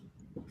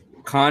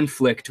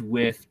conflict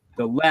with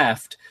the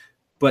left,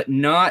 but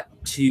not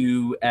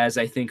to, as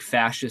I think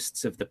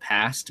fascists of the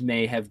past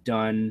may have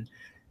done,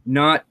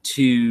 not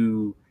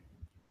to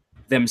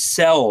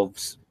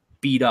themselves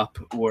beat up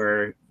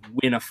or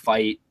win a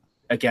fight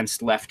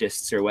against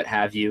leftists or what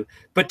have you,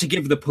 but to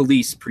give the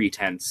police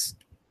pretense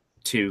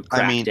to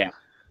crack down.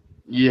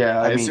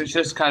 Yeah, it's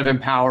just kind of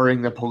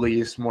empowering the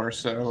police more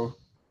so.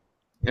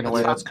 In a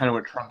way, that's kind of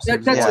what Trump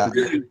seems That's like. a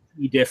really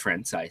key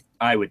difference,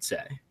 I would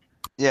say.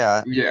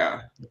 Yeah.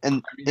 Yeah.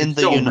 And it's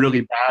still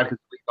really bad because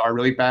police are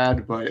really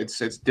bad, but it's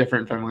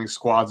different from like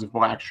squads of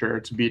black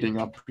shirts beating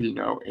up,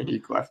 any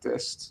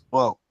leftists.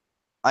 Well,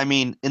 I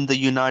mean, in the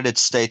United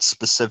States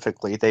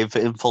specifically, they've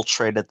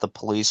infiltrated the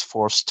police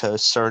force to a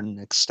certain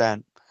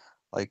extent.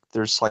 Like,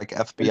 there's like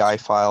FBI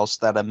files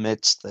that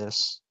admits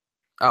this.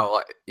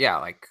 Oh,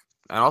 yeah,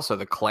 and also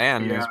the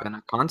Klan has been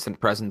a constant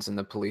presence in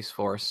the police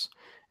force.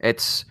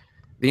 It's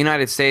the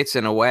United States,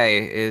 in a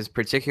way, is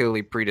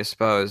particularly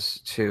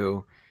predisposed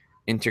to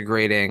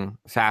integrating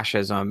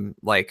fascism,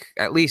 like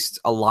at least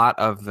a lot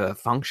of the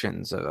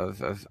functions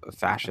of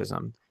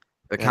fascism,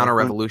 the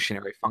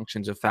counter-revolutionary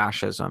functions of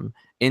fascism,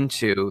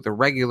 into the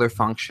regular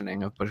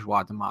functioning of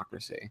bourgeois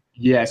democracy.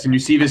 Yes, and you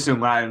see this in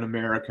Latin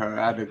America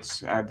at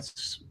its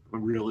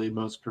really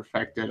most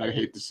perfected. I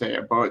hate to say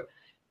it, but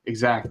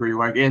exactly,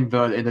 like in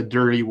the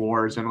dirty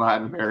wars in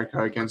Latin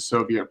America against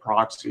Soviet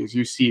proxies,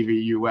 you see the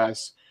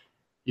U.S.,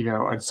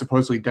 a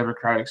supposedly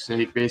democratic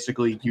state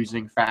basically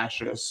using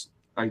fascists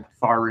like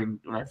far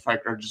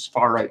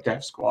right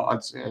death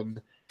squads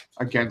and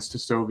against the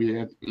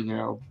Soviet,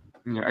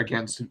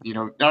 against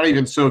not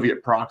even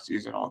Soviet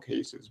proxies in all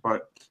cases,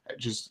 but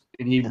just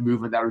any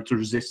movement that was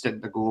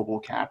resistant the global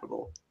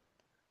capital.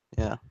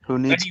 Yeah, who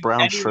needs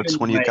brown shirts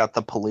when you got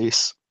the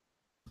police?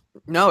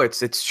 No,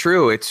 it's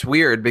true. It's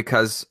weird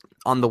because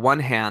on the one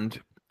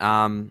hand,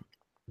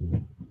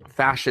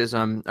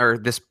 fascism, or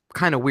this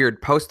kind of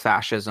weird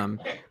post-fascism,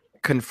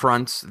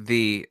 confronts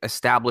the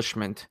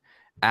establishment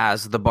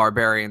as the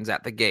barbarians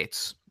at the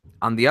gates.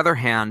 On the other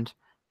hand,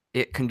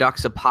 it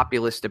conducts a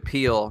populist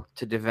appeal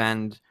to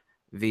defend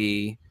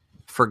the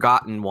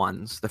forgotten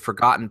ones, the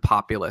forgotten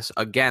populace,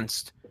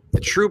 against the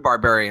true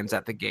barbarians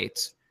at the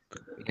gates,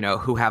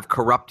 who have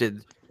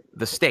corrupted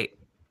the state.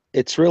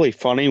 It's really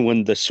funny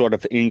when the sort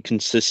of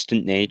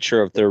inconsistent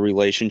nature of their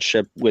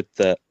relationship with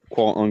the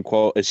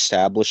quote-unquote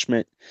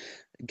establishment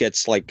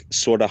gets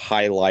sort of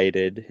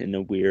highlighted in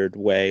a weird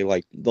way.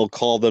 Like, they'll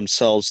call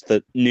themselves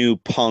the new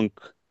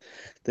punks,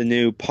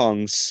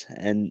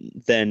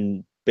 and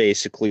then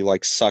basically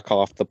suck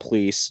off the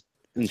police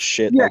and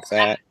shit like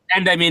that.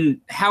 And I mean,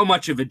 how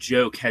much of a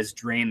joke has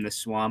Drain the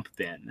Swamp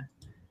been?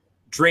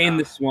 Drain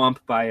the Swamp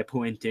by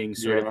appointing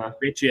sort of the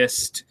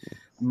richest,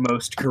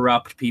 most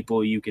corrupt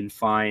people you can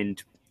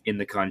find in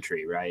the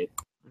country, right?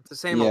 It's the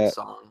same old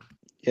song.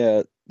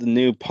 Yeah, the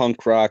new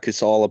punk rock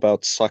is all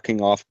about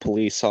sucking off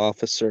police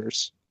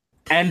officers.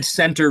 And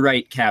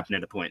center-right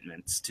cabinet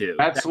appointments, too.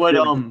 That's what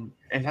Gavin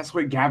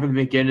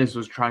McInnes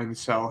was trying to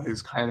sell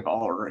his kind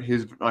of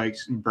his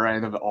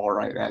brand of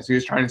alt-right as. He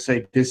was trying to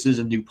say, this is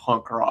a new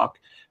punk rock.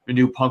 The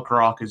new punk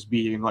rock is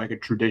being a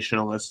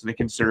traditionalist and a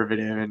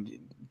conservative and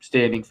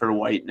standing for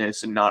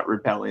whiteness and not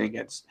rebelling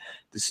against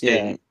the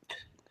state.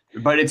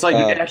 Yeah. But it's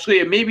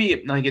actually maybe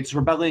it's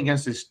rebelling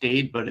against the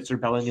state, but it's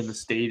rebelling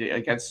against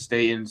the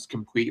state in this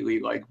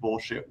completely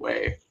bullshit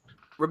way.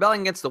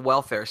 Rebelling against the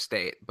welfare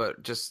state,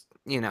 but just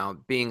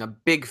being a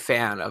big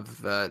fan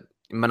of the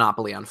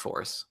monopoly on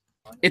force.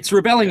 It's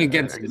rebelling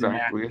against the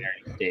imaginary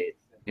state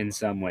in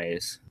some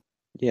ways.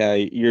 Yeah,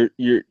 you're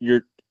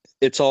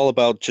it's all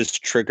about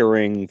just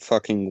triggering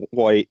fucking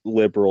white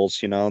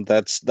liberals,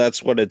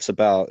 That's what it's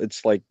about.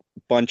 It's a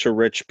bunch of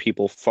rich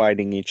people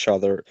fighting each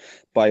other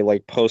by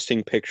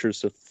posting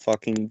pictures of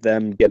fucking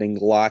them getting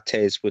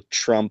lattes with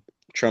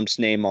Trump's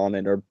name on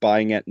it, or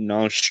buying at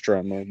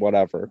Nordstrom or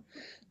whatever.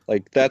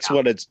 That's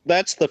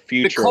the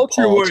future. The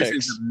culture of wars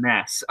politics. is a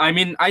mess. I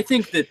mean, I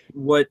think that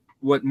what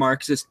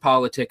Marxist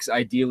politics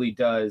ideally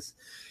does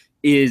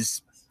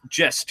is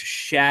just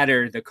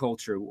shatter the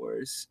culture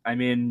wars. I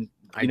mean,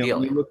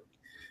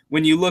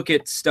 when you look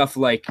at stuff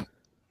like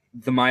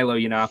the Milo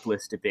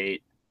Yiannopoulos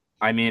debate,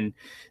 I mean,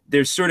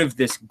 there's sort of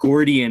this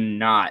Gordian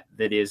knot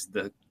that is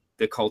the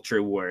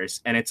culture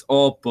wars, and it's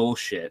all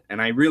bullshit.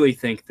 And I really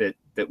think that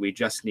we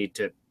just need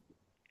to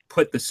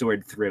put the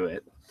sword through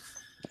it.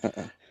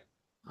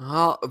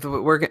 Well,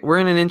 we're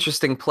in an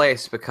interesting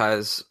place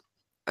because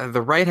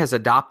the right has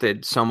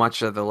adopted so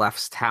much of the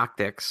left's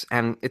tactics,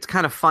 and it's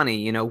kind of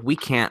funny, we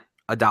can't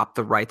adopt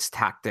the right's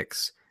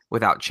tactics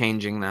without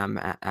changing them,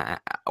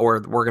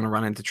 or we're going to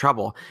run into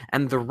trouble.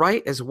 And the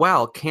right as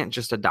well can't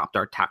just adopt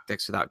our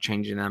tactics without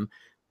changing them,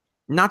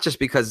 not just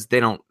because they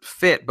don't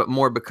fit, but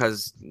more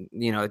because,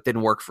 it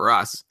didn't work for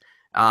us.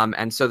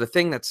 And so the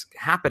thing that's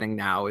happening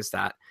now is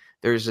that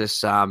there's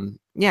this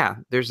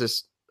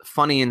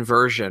funny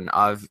inversion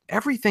of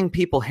everything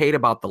people hate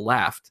about the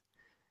left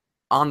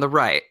on the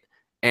right.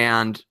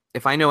 And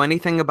if I know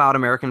anything about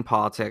American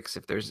politics,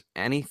 if there's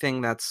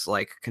anything that's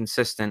like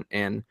consistent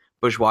in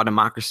bourgeois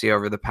democracy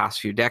over the past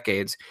few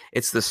decades,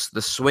 it's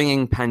the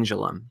swinging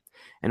pendulum.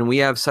 And we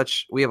have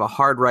a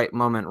hard right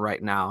moment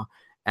right now.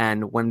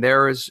 And when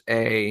there is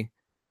a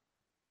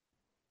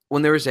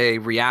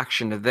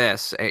reaction to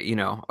this,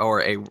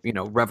 or a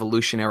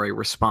revolutionary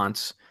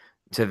response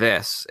to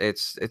this,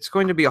 it's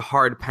going to be a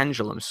hard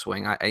pendulum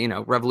swing.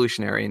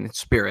 Revolutionary in its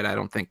spirit. I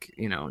don't think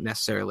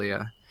necessarily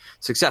a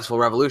successful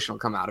revolution will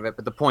come out of it.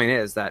 But the point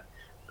is that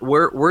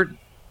we're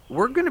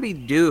going to be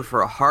due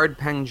for a hard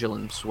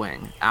pendulum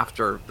swing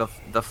after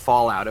the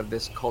fallout of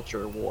this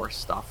culture war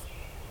stuff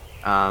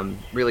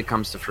really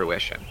comes to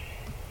fruition.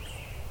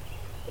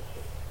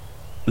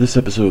 This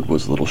episode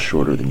was a little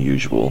shorter than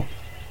usual.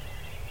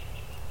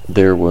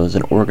 There was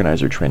an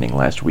organizer training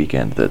last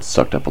weekend that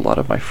sucked up a lot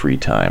of my free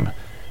time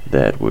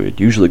that would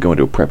usually go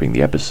into prepping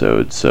the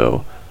episode,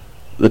 so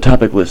the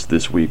topic list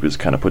this week was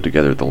kind of put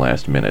together at the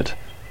last minute.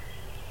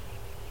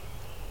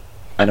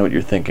 I know what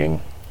you're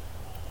thinking.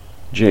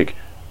 Jake,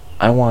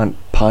 I want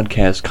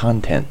podcast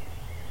content,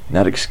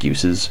 not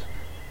excuses.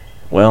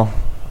 Well,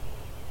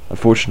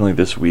 unfortunately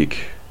this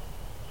week,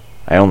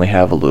 I only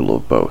have a little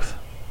of both.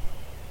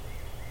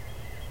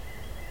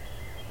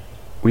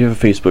 We have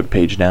a Facebook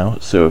page now,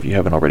 so if you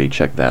haven't already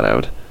checked that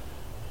out,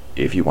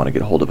 if you want to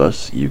get a hold of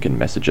us, you can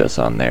message us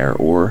on there,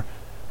 or,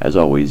 as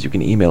always, you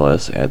can email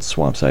us at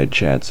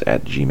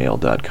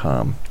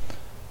swampsidechats@gmail.com.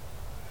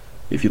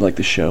 If you like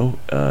the show,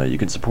 you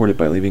can support it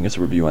by leaving us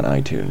a review on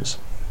iTunes.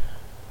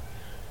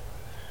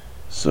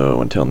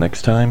 So until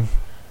next time,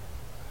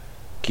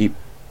 keep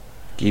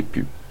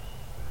your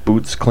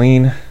boots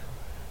clean,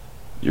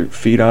 your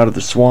feet out of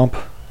the swamp,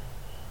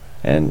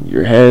 and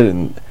your head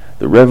in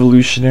the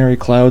revolutionary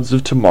clouds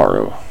of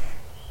tomorrow.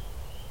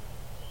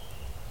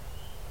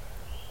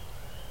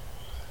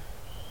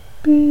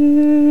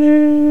 Beep.